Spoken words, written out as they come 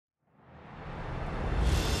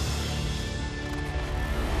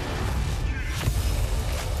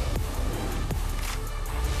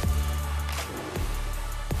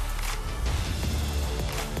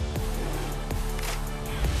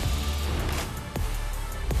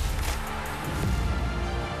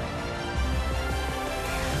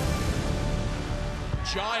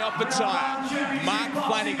Jai Opetaia, Mark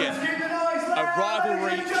Flanagan. A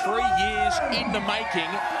rivalry 3 years in the making.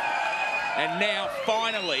 And now,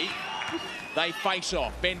 finally, they face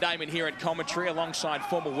off. Ben Damon here at commentary alongside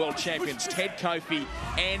former world champions Ted Kofi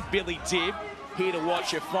and Billy Dibb. Here to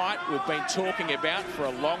watch a fight we've been talking about for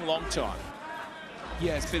a long, long time.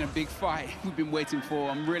 Yeah, it's been a big fight we've been waiting for.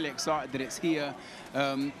 I'm really excited that it's here.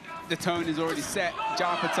 The tone is already set.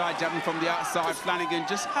 Jai Opetaia jabbing from the outside. Flanagan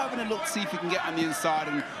just having a look to see if he can get on the inside,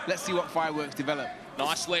 and let's see what fireworks develop.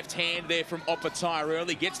 Nice left hand there from Opetaia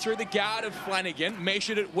early. Gets through the guard of Flanagan,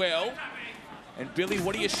 measured it well. And Billy,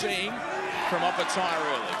 what are you seeing from Opetaia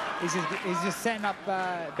early? He's just setting up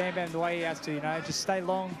Bam Bam the way he has to, you know. Just stay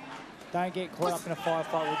long. Don't get caught up in a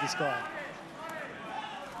firefight with this guy.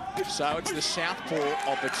 So it's the southpaw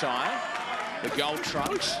Opetaia, the gold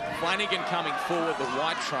trunks. Flanagan coming forward, the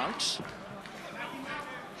white trunks.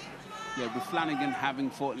 Yeah, with Flanagan having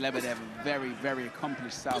fought Lebedev, a very, very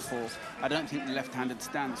accomplished southpaw, I don't think the left-handed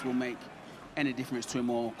stance will make any difference to him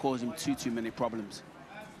or cause him too many problems.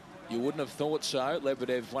 You wouldn't have thought so.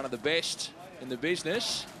 Lebedev, one of the best in the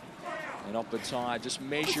business. And Opetaia just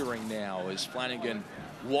measuring now as Flanagan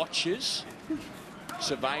watches,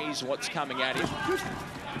 surveys what's coming at him.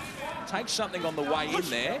 Takes something on the way in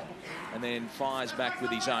there and then fires back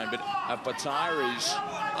with his own. But Opetaia is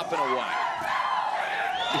up and away.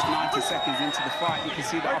 Just 90 seconds into the fight, you can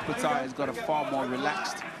see that Opetaia has got a far more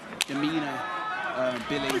relaxed demeanor.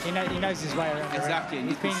 Billy. He knows his way around. Exactly.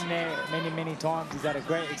 He's been there many times. He's had a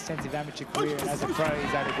great extensive amateur career, and as a pro,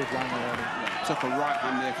 he's had a good run already. Yeah, took a right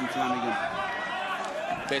hand there from Flanagan.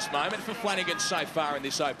 Best moment for Flanagan so far in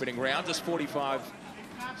this opening round. Just 45.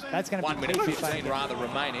 That's going to be 1 minute 15 rather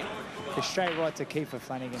remaining. The straight right's a key for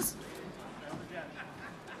Flanagan.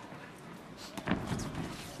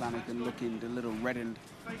 Flanagan looking a little reddened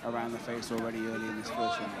around the face already early in this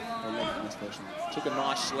first round. Took a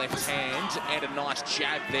nice left hand and a nice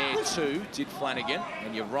jab there too, did Flanagan.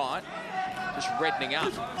 And you're right, just reddening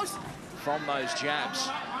up from those jabs.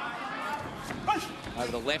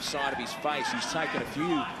 Over the left side of his face, he's taken a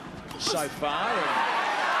few so far.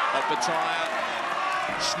 And Opetaia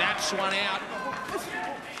snaps one out.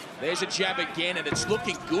 There's a jab again, and it's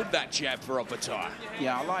looking good, that jab for Opetaia.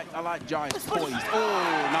 Yeah, I like Jai's poised.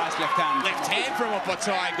 Oh, nice left hand. Left hand from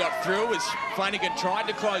Opetaia got through as Flanagan tried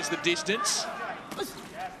to close the distance.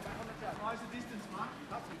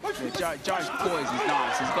 Yeah, Jai's poise is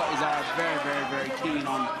nice. He's got his eyes very keen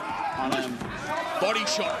on Body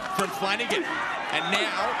shot from Flanagan. And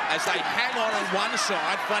now, as they hang on one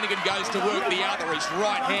side, Flanagan goes to work the other. His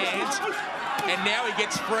right hand. And now he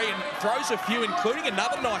gets free and throws a few, including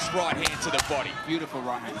another nice right hand to the body. Beautiful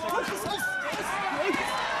right hand.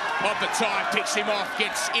 Opetaia picks him off,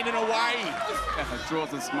 gets in and away.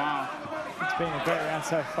 Draws a smile. It's been a great round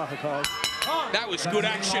so far, guys. That was good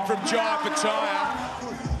action from Jai Opetaia.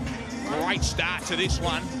 Great start to this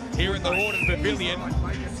one here in the Horton Pavilion.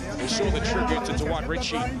 We saw the tribute to Dwight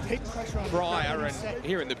Ritchie prior, and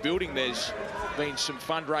here in the building there's been some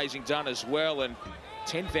fundraising done as well, and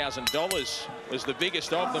 $10,000 was the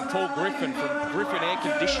biggest of them. Paul Griffin from Griffin Air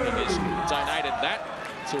Conditioning has donated that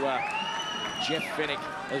to Jeff Fennick,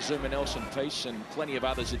 Azuma Nelson piece, and plenty of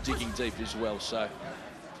others are digging deep as well. So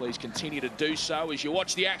please continue to do so as you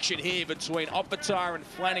watch the action here between Opetaia and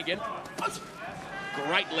Flanagan.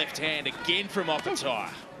 Great left hand again from Opetaia.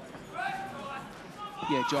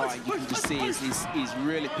 Yeah, Jai, you can just see he's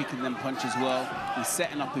really picking them punches well. He's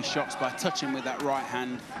setting up his shots by touching with that right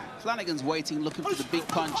hand. Flanagan's waiting, looking for the big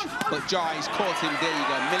punch, but Jai's caught him. There you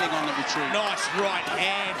go, milling on the retreat. Nice right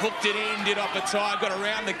hand, hooked it in, did Opetaia, got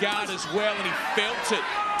around the guard as well, and he felt it.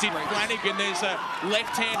 Did Flanagan. There's a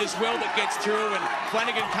left hand as well that gets through, and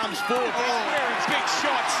Flanagan comes forward. He's big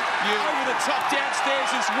shots over the top downstairs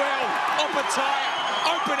as well. Opetaia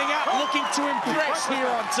opening up, looking to impress here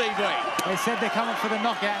on TV. They said they're coming for the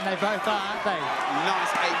knockout, and they both are, aren't they?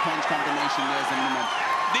 Nice 8-punch combination there, Zimmerman.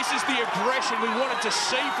 This is the aggression we wanted to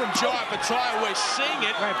see from Jai Opetaia. We're seeing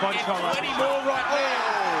it, and plenty more right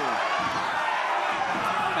now.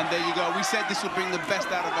 And there you go. We said this would bring the best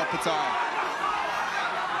out of Opetaia.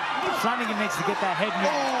 Flanagan needs to get that head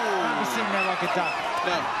moving. He's sitting there like a duck.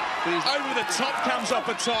 No. Over the top comes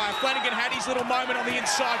Opetaia. Flanagan had his little moment on the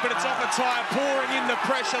inside, but it's Opetaia pouring in the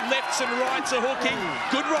pressure. Lefts and rights are hooking.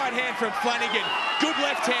 Good right hand from Flanagan. Good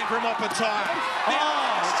left hand from Opetaia.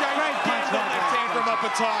 Exchange again, the left hand from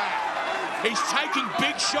Opetaia. He's taking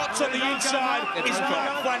big shots on the inside. It's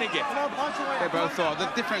Mark Flanagan. They both are.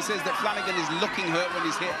 The difference is that Flanagan is looking hurt when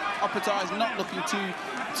he's hit. Opetaia is not looking too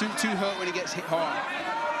hurt when he gets hit hard.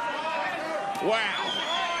 Wow.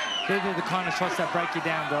 They're the kind of shots that break you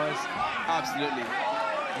down, guys. Absolutely.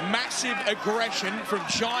 Massive aggression from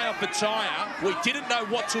Jai Opetaia. We didn't know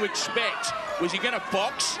what to expect. Was he going to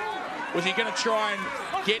box? Was he going to try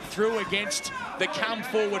and get through against the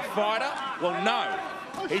come-forward fighter? Well, no.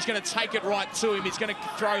 He's going to take it right to him. He's going to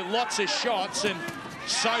throw lots of shots, and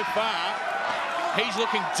so far, he's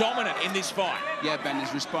looking dominant in this fight. Yeah, Ben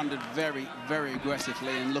has responded very, very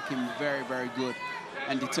aggressively and looking very, very good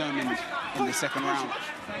and determined in the second round.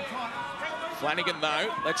 Flanagan,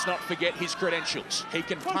 though, let's not forget his credentials. He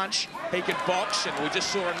can punch, he can box, and we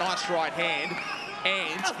just saw a nice right hand,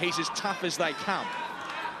 and he's as tough as they come.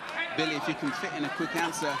 Billy, if you can fit in a quick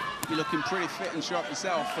answer, you're looking pretty fit and sharp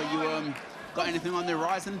yourself. Are you got anything on the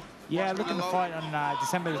horizon? Yeah, looking to fight on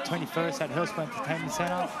December the 21st at Hillsborough Entertainment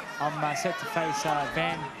Centre. I'm set to face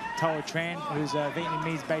Van Toa Tran, who's a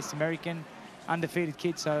Vietnamese-based American, undefeated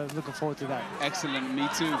kid, so looking forward to that. Excellent, me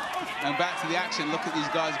too. And back to the action. Look at these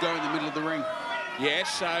guys go in the middle of the ring. Yeah,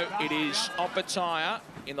 so it is Opetaia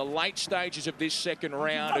in the late stages of this second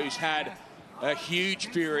round, who's had a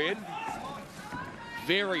huge period.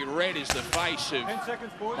 Very red is the face of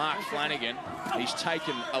Mark Flanagan. He's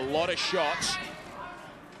taken a lot of shots.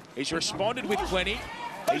 He's responded with plenty.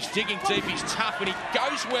 He's digging deep, he's tough, and he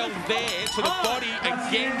goes well there to the body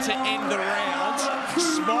again to end the round.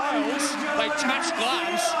 Smiles, they touch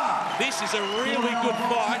gloves. This is a really good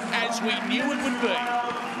fight, as we knew it would be.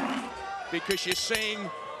 Because you're seeing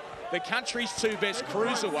the country's two best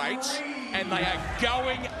cruiserweights, and they are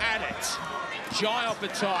going at it. Jai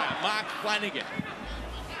Opetaia, Mark Flanagan.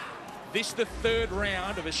 This the third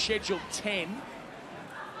round of a scheduled 10.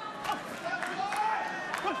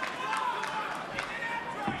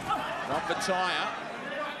 Opetaia,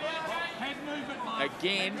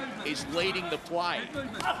 again, is leading the play.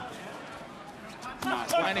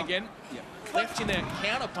 Flanagan, left in a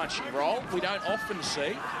counter-punching role, we don't often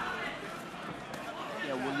see.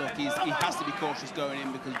 Yeah, well, look, he has to be cautious going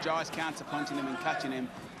in because Jai's counter-punching him and catching him,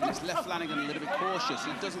 and it's left Flanagan a little bit cautious.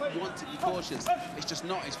 He doesn't want to be cautious. It's just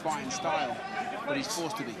not his fighting style, but he's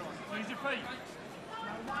forced to be.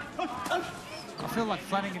 I feel like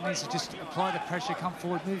Flanagan needs to just apply the pressure, come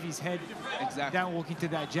forward, move his head. Exactly. Don't walk into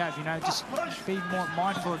that jab, you know, just be more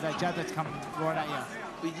mindful of that jab that's coming right at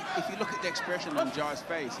you. If you look at the expression on Jai's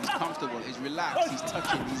face, he's comfortable, he's relaxed, he's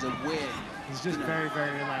touching, he's aware. He's just very,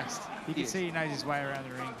 very relaxed. You can see he knows his way around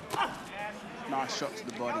the ring. Nice shot to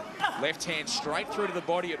the body. Left hand straight through to the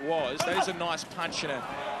body it was. That is a nice punch, and a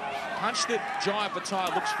punch that Jai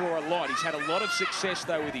Opetaia looks for a lot. He's had a lot of success,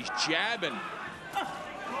 though, with his jab, and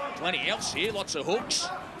plenty else here, lots of hooks.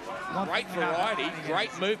 Great variety,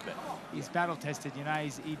 great movement. He's battle-tested, you know,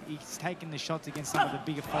 he's taken the shots against some of the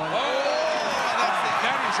bigger fighters.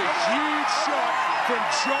 That is a huge shot from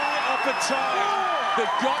Jai Opetaia that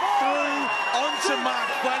got through onto Mark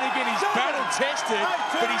Flanagan. He's battle-tested,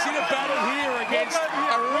 but he's in a battle here against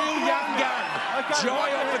a real young gun.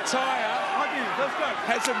 Jai Opetaia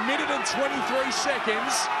has a minute and 23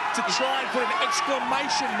 seconds to try and put an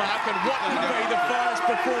exclamation mark on what will be the finest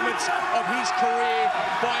performance of his career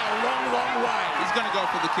by a long, long way. He's going to go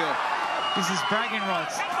for the kill. This is bragging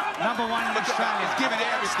rights. #1 in Australia. He's giving it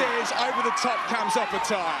downstairs, over the top comes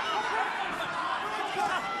Opetaia.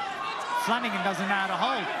 Flanagan doesn't know how to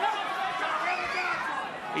hold.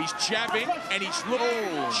 He's jabbing, and he's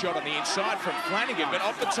looking. Shot on the inside from Flanagan, but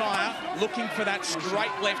Opetaia looking for that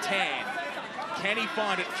straight left hand. Can he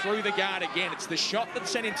find it through the guard again? It's the shot that's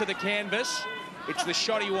sent into the canvas. It's the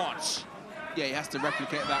shot he wants. Yeah, he has to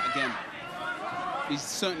replicate that again. He's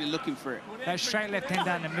certainly looking for it. That straight left hand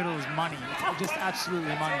down the middle is money. It's just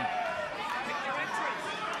absolutely money.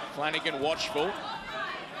 Flanagan watchful.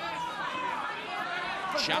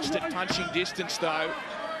 Just at punching distance, though.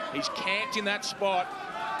 He's camped in that spot.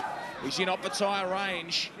 He's in Opetaia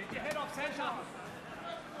range.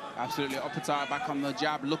 Absolutely, Opetaia back on the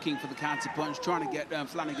jab, looking for the counter punch, trying to get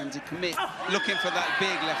Flanagan to commit, looking for that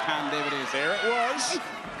big left hand. There it is. There it was.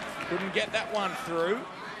 Couldn't get that one through.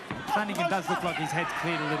 Flanagan does look like his head's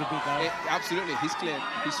cleared a little bit, though. Absolutely, he's cleared.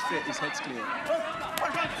 He's fit, his head's cleared.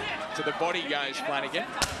 To the body goes Flanagan.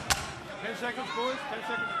 10 seconds, boys, 10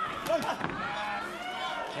 seconds.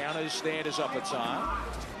 Counters there to Opetaia.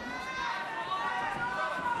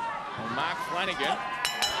 And Mark Flanagan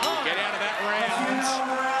will get out of that round.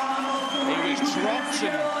 He was dropped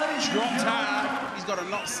and dropped hard. He's got to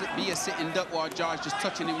not be a sitting duck while Jai's just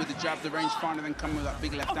touching him with the jab, the range finder, then coming with that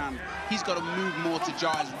big left hand. He's got to move more to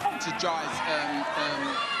Jai's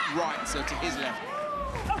right, so to his left,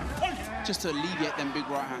 just to alleviate them big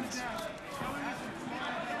right hands.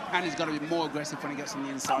 And he's got to be more aggressive when he gets on the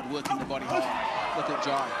inside, working the body hard. Look at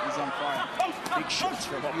Jai, he's on fire. Big shots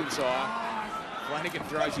from Opetaia. Flanagan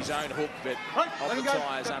throws his own hook, but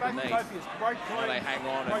Opetaia's underneath. Now they hang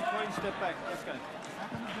on. Break clean, step back. Let's go.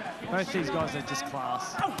 Both these guys are just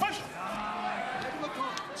class.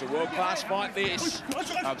 It's a world-class fight, this.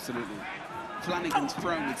 Absolutely. Flanagan's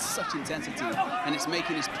thrown with such intensity, and it's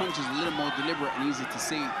making his punches a little more deliberate and easy to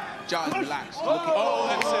see. Jai's relaxed. Oh,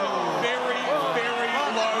 that's a very, very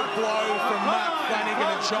low blow from Mark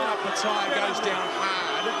Flanagan, and Opetaia goes down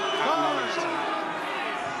hard.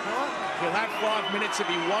 He'll have 5 minutes if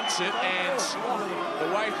he wants it, and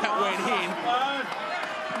the way that went in.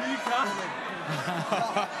 You can't.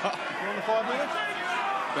 You want the 5 minutes?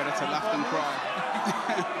 Better to laugh than cry.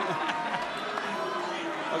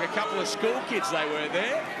 Like a couple of school kids they were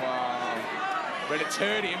there. Wow. But it's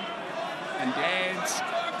hurt him. And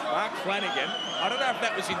Mark Flanagan, I don't know if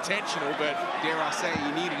that was intentional, but dare I say,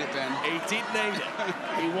 he needed it then. He did need it.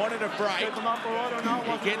 He wanted a break. Keep them up, all right, or not?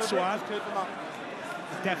 He gets one. Keep them up.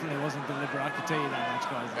 It definitely wasn't deliberate, I can tell you that much,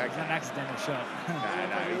 guys. It was an accidental shot.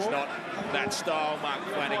 No, he's not that style, Mark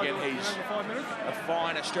Flanagan. He's a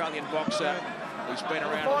fine Australian boxer. He's been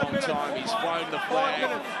around a long time. He's flown the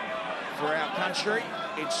flag for our country.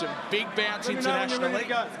 It's some big bouts internationally,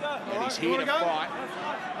 and he's here to fight.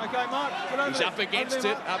 Okay, Mark. He's up against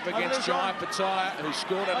it, up against Opetaia, who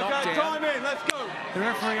scored a knockdown. Time in, let's go. The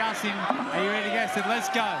referee asked him, are you ready to go? He said, let's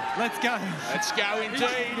go, let's go. Let's go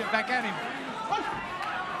indeed. Get back at him.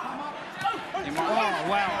 Oh,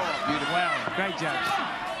 wow. Beautiful. Wow, great judge.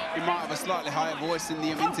 He might have a slightly higher voice in the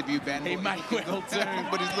interview, Ben. He may well do.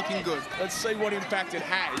 But he's looking good. Let's see what impact it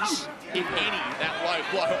has, if any, that low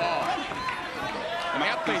blow. Oh. The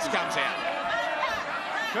mouthpiece comes out.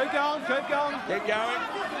 Keep going, keep going. Keep going.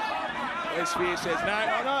 Les Spear says no.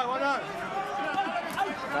 I know.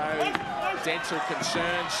 No dental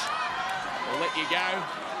concerns. We'll let you go.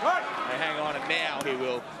 Right. They hang on, and now he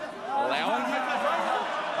will allow him.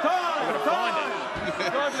 Time. We're going to find it.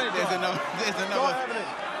 There's another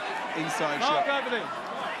inside shot. Over there.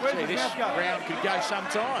 Where's See, the this mouth go? round could go some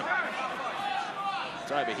time.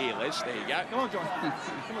 It's over here, Les. There you go. Come on, John.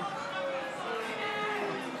 Come on.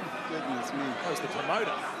 Goodness me. That was the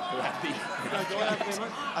promoter who had the...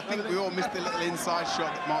 I think we all missed the little inside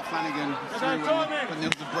shot that Mark Flanagan threw when there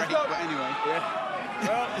was a break, but anyway. Yeah.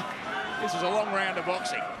 Well, this was a long round of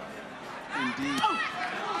boxing. Indeed.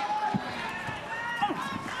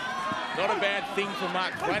 Not a bad thing for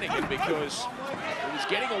Mark Flanagan because he was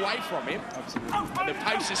getting away from him. Absolutely. And the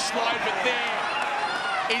pace is slow, but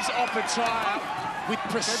there is Opetaia with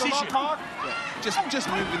precision. Yeah. Just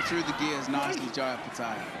moving through the gears nicely,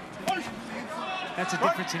 Opetaia. That's the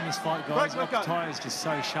difference in this fight, guys. Opetaia is just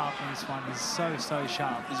so sharp in this one. He's so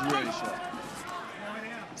sharp. He's really sharp.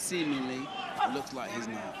 Seemingly, it looks like his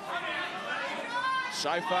now.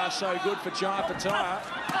 So far, so good for Opetaia.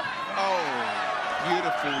 Oh,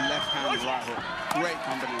 beautiful left-hand right hook. Great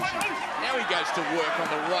combination. Now he goes to work on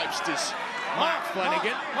the ropes, does Mark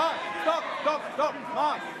Flanagan. Mark, stop.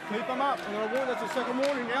 Mark, keep him up. I'm going to warn, that's a second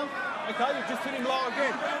warning now. Okay, you're just hitting low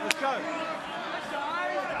again. Let's go.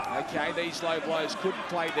 Okay, these low blows could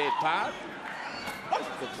play their part.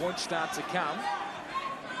 The points start to come.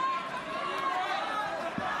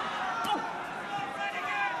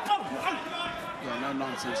 Yeah, no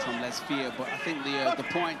nonsense from Les Spear, but I think the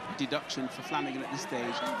point deduction for Flanagan at this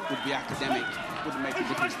stage would be academic. Wouldn't make a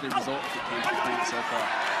difference to the result if it came to the point so far.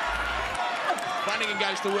 Flanagan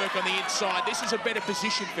goes to work on the inside. This is a better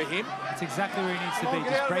position for him. That's exactly where he needs to be,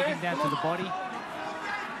 just breaking down to the body.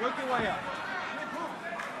 Work your way out.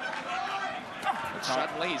 But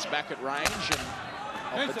suddenly he's back at range, and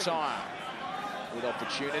Opetaia with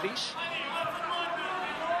opportunities.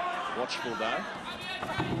 Watchful though.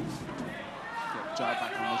 Jai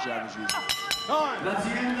back on the jab as usual. Time. That's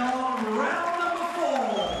the end of round number 4.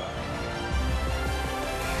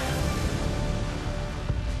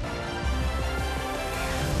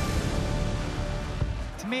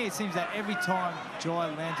 To me, it seems that every time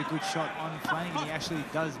Jai lands a good shot on Flanagan, he actually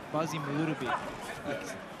does buzz him a little bit.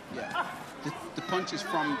 Yes. Yeah. The punches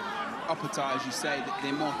from Opetaia, as you say,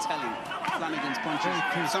 they're more telling. Flanagan's punches,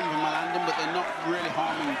 some of them are landing, but they're not really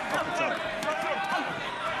harming Opetaia.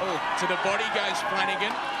 Oh, to the body goes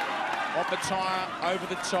Flanagan. Opetaia over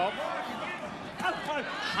the top.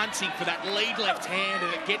 Hunting for that lead left hand,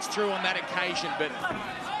 and it gets through on that occasion, but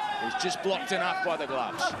it's just blocked enough by the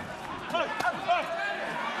gloves.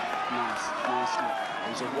 Nice look.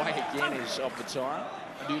 He's away again, is Opetaia.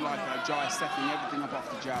 I do like how Jai is setting everything up off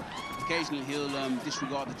the jab. Occasionally he'll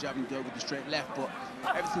disregard the jab and go with the straight left, but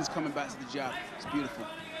everything's coming back to the jab. It's beautiful.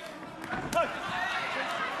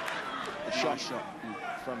 A shot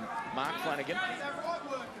from Mark Flanagan.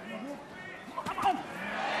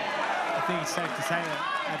 I think it's safe to say that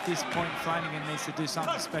at this point, Flanagan needs to do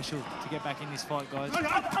something special to get back in this fight, guys.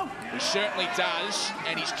 He certainly does,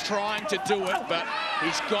 and he's trying to do it, but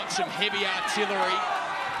he's got some heavy artillery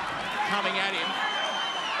coming at him.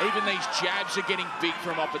 Even these jabs are getting big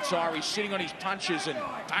from Opetaia. He's sitting on his punches and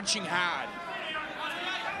punching hard.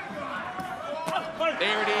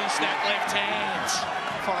 There it is, that left hand.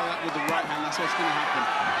 Follow that with the right hand, that's what's going to happen.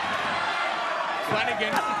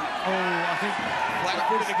 Flanagan. Oh, I think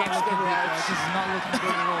Flat-footed against the ropes. This is not looking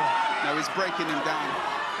good at all. No, he's breaking him down.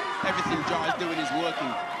 Everything Jai's doing is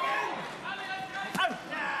working.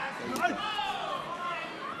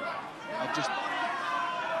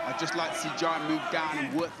 I'd just like to see Jai move down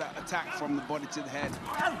and work that attack from the body to the head,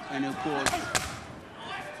 and he'll cause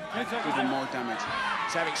even more damage.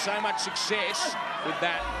 He's having so much success with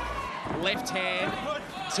that left hand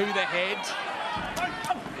to the head.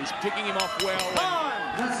 He's picking him off well,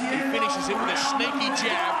 and he finishes it with a sneaky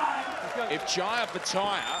jab. If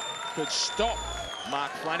Opetaia could stop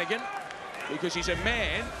Mark Flanagan, because he's a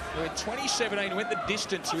man who in 2017 went the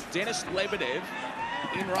distance with Denis Lebedev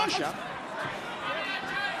in Russia.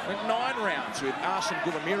 Went 9 rounds with Arsen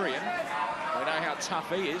Goulamirian. We know how tough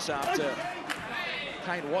he is after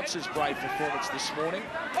Kane Watts' brave performance this morning.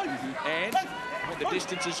 And went the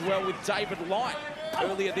distance as well with David Light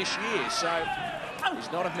earlier this year. So he's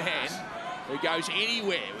not a man who goes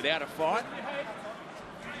anywhere without a fight.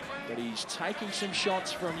 But he's taking some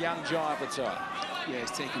shots from young Opetaia. Yeah,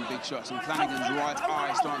 he's taking big shots, and Flanagan's right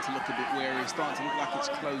eye is starting to look a bit wary. It's starting to look like it's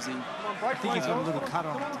closing. I think he's got a little cut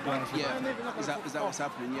on it, to be honest with you. Yeah, is that what's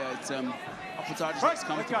happening? Yeah, it's Opetaia just looks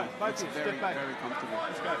comfortable. It's very, very comfortable.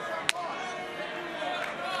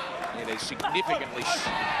 Yeah, there's a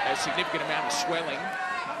significant amount of swelling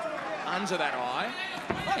under that eye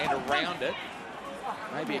and around it.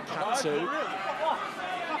 Maybe a cut too. Come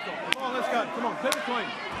on, let's go. Come on, keep it clean.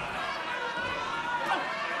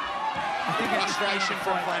 I think Frustration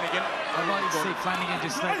from Flanagan. I'd like to see Flanagan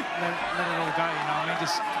just let it all go, you know. I mean,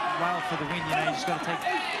 just wail for the win, you know. You just got to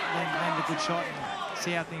land a good shot and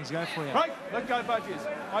see how things go for you. Right, let go, both of you.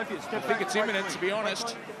 Both of you. I think it's imminent, to be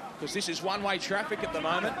honest, because this is one-way traffic at the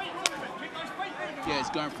moment. Yeah,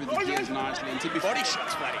 it's going through the gears nicely. And to be Body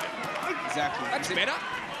shots, Flanagan. Exactly. That's better.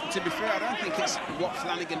 To be fair, I don't think it's what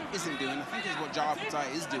Flanagan isn't doing. I think it's what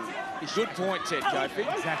Opetaia is doing. Good point, Ted Kofi.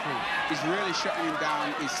 Exactly. He's really shutting him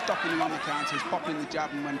down. He's stopping him on the counter. He's popping the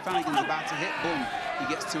jab. And when Flanagan's about to hit, boom, he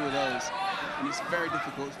gets 2 of those. And it's very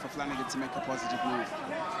difficult for Flanagan to make a positive move.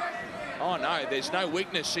 Oh, no, there's no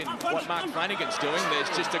weakness in what Mark Flanagan's doing. There's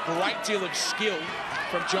just a great deal of skill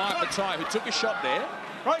from Opetaia, who took a shot there.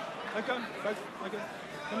 Right, okay, okay, okay.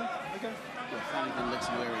 Come on, okay. Yeah, Flanagan looks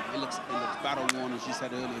wary. He looks battle-worn, as you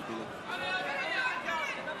said earlier, Billy.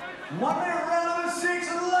 1 minute round number 6,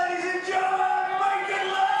 ladies and gentlemen, make it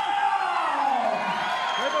loud!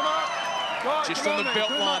 Just on the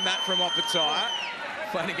belt line, that from Opetaia.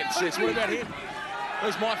 Flanagan says, what about him?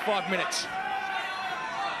 Where's my 5 minutes?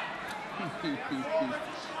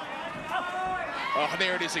 Oh,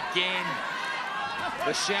 there it is again.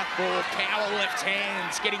 The southpaw power left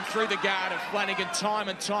hands getting through the guard of Flanagan time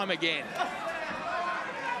and time again.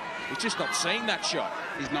 He's just not seeing that shot.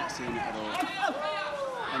 He's not seeing it at all.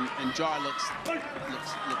 And Jai looks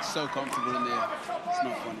so comfortable in there. It's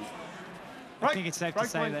not funny. I think it's safe to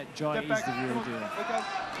say that Jai is the real deal.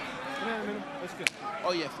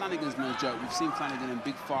 Oh yeah, Flanagan's no joke. We've seen Flanagan in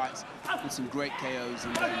big fights with some great KOs,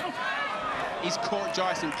 and he's caught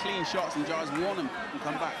Jai some clean shots, and Jai's worn him and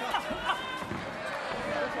come back.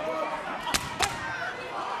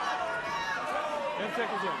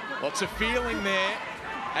 Lots of feeling there,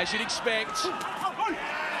 as you'd expect. Slick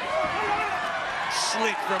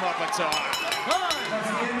from Opetaia.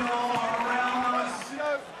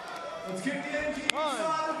 Let's get the energy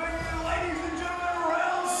inside the venue, ladies and gentlemen,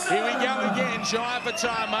 round 7. Here we go again,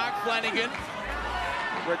 Opetaia, Mark Flanagan.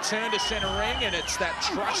 Return to centre ring, and it's that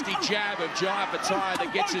trusty jab of Opetaia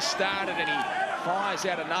that gets us started, and he fires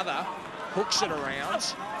out another, hooks it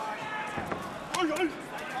around.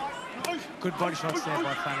 Good body shots there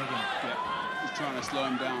by Flanagan. Yeah, he's trying to slow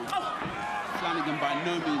him down. Flanagan by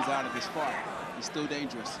no means out of this fight. He's still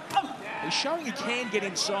dangerous. He's showing he can get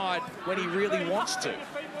inside when he really wants to.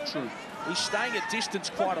 True. He's staying at distance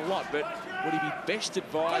quite a lot, but would he be best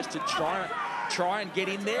advised to try and get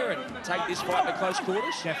in there and take this fight to close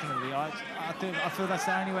quarters? Definitely. I feel that's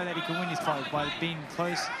the only way that he can win this fight, by being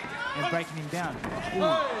close and breaking him down.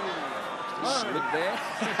 Slip there.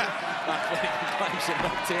 Mark Flanagan claims a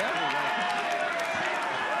knockdown.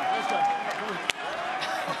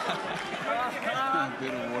 A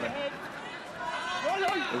bit of water.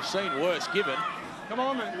 We've seen worse given. Come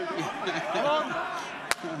on, man. Come on.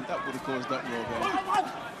 That would have caused uproar there.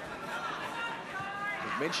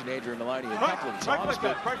 We've mentioned Andrew Maloney a couple of times,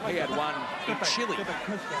 but he had one in Chile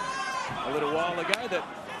a little while ago that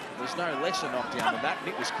was no less a knockdown than that, and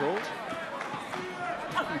it was called.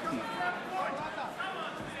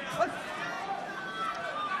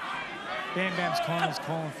 Bam Bam's corner's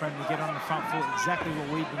calling for him to get on the front foot, exactly what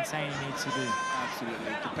we've been saying he needs to do.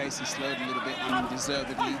 Absolutely. The pace is slowed a little bit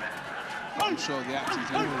undeservedly. I'm sure the action's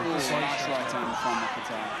going to be nice right hand from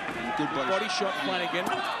Opetaia. And good body shot Flanagan.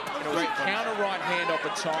 And it was a counter right hand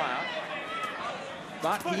Opetaia.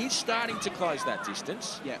 But he is starting to close that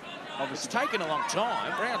distance. Yeah. It's taken a long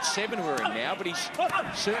time. Round 7 we're in now, but he's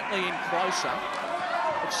certainly in closer.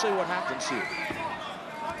 Let's see what happens here.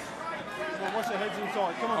 Watch the heads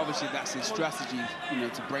inside. Come on. Obviously, that's his strategy, you know,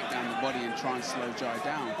 to break down the body and try and slow Jai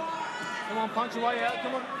down. Come on, punch your way out.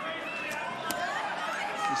 Come on.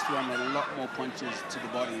 He's throwing a lot more punches to the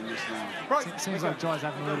body in this round. Right. It seems like Jai's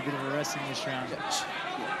having a little bit of a rest in this round. Yeah.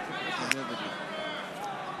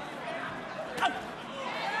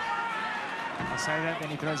 I'll say that, then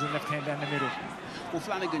he throws the left hand down the middle. Well,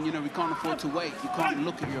 Flanagan, you know, we can't afford to wait. You can't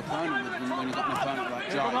look at your opponent when you've got an opponent like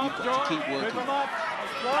Jai. You've got to keep working.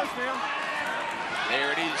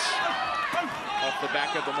 There it is. Off the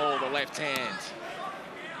back of them all, the left hand.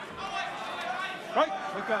 Right,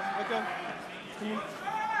 let go.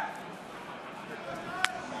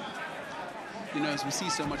 You know, as we see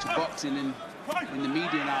so much of boxing in the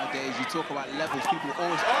media nowadays, you talk about levels, people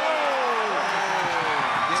always...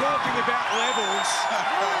 Talking about levels,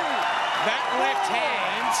 that left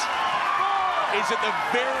hand is at the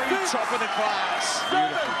very top of the class.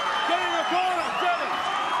 Beautiful. Get in the corner, get it.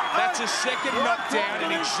 That's a second knockdown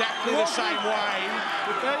in exactly the same way.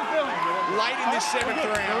 Late in the 7th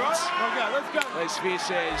round. Let's go. Les Spear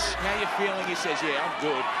says, how you feeling? He says, yeah, I'm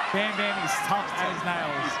good. Bam Bam is tough as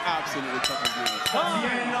nails. He's absolutely tough as nails.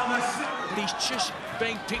 But he's just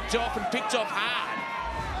being picked off and picked off hard.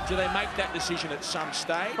 Do they make that decision at some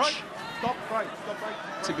stage? Stop break.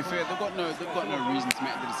 To be fair, they've got no reason to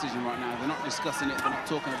make the decision right now. They're not discussing it. They're not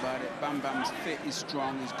talking about it. Bam Bam's fit, he's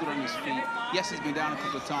strong, he's good on his feet. Yes, he's been down a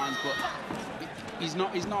couple of times, but he's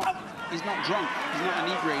not drunk. He's not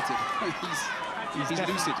inebriated. he's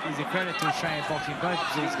lucid. He's a credit to Australian boxing, both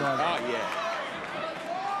of these guys. Oh yeah.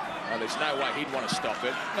 Well, there's no way he'd want to stop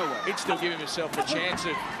it. No way. He'd still give himself a chance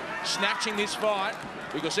of snatching this fight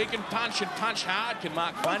because he can punch and punch hard, can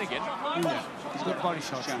Mark Flanagan. Yeah. He's got body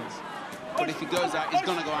shots. But if he goes out, he's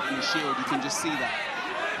going to go out in the shield. You can just see that.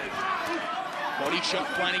 Body shot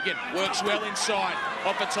Flanagan. Works well inside.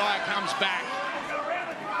 Opetaia comes back.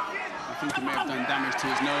 I think he may have done damage to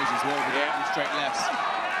his nose as well with the straight lefts.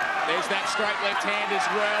 There's that straight left hand as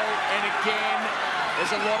well. And again,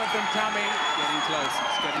 there's a lot of them coming. Getting close.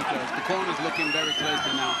 It's getting close. The corner's looking very close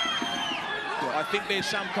to now. I think there's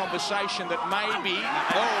some conversation that maybe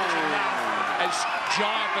as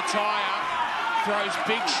Jai Opetaia throws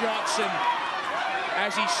big shots and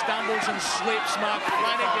as he stumbles and slips, Mark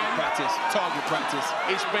Flanagan target practice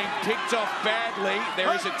is being picked off badly.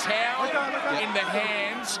 There is a towel in the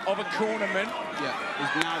hands of a cornerman. Yeah,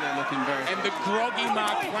 now they're looking very... And the groggy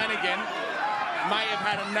Mark Flanagan may have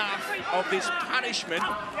had enough of this punishment.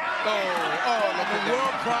 Look at the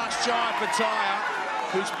world-class Jai Opetaia,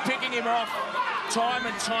 who's picking him off time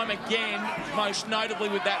and time again, most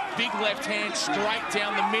notably with that big left hand straight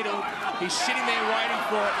down the middle. He's sitting there waiting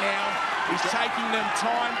for it now. He's taking them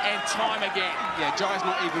time and time again. Yeah, Jai's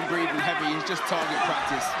not even breathing heavy. He's just target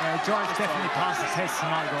practice. Yeah, Jai's definitely passed the test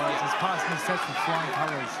tonight, guys. He's passing the test with flying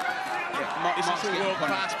colours. Yeah, this is a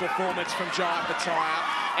world-class performance from Jai Opetaia.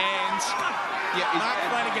 And Mark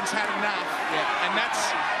Flanagan's had enough. Yeah. And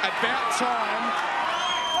that's about time.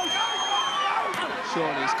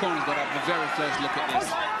 Surely his corner's got to have a very close look at this.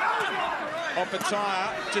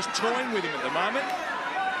 Opetaia just toying with him at the moment.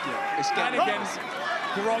 Yeah, it's Flanagan,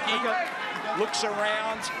 groggy, looks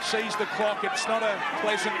around, sees the clock. It's not a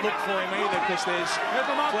pleasant look for him either because there's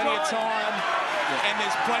plenty of time and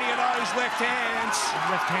there's plenty of those left hands.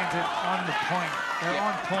 The left hands are on the point. They're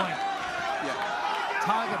on point. Yeah.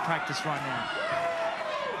 Target practice right now.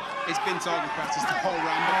 It's been target practice the whole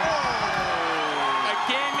round.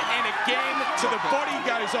 Again and again to the body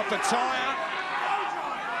goes Opetaia.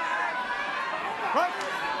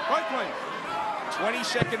 Right, please. 20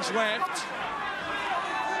 seconds left.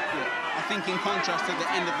 Yeah. I think in contrast to the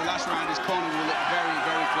end of the last round, his corner will look very,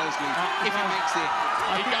 very closely. If he makes it.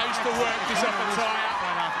 He goes to work, this Opetaia.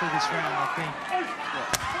 After this round, I think.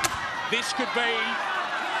 This could be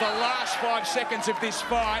the last 5 seconds of this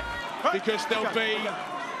fight because there'll be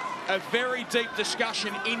a very deep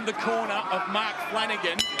discussion in the corner of Mark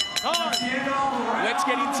Flanagan. Let's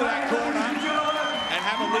get into that corner. and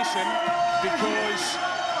have a listen, because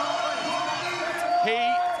he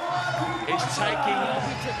is taking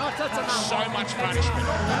so much punishment.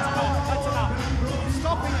 That's enough.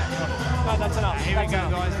 Stopping it. No, that's enough. Here we go,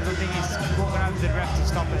 guys. The thing is walking over to the ref to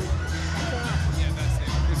stop it. Yeah, that's it.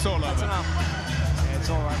 It's all over. Enough. Yeah, it's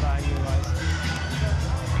all right by you guys.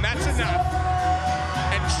 And that's enough.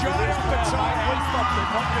 And John Opetaia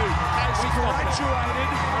has graduated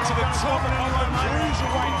to the top of the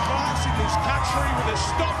cruiserweight class in this country with a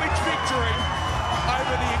stoppage victory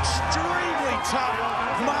over the extremely tough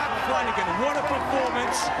Mark Flanagan. What a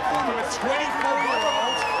performance from a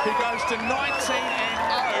 24-year-old who goes to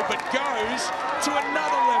 19-0, but goes to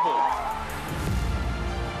another level.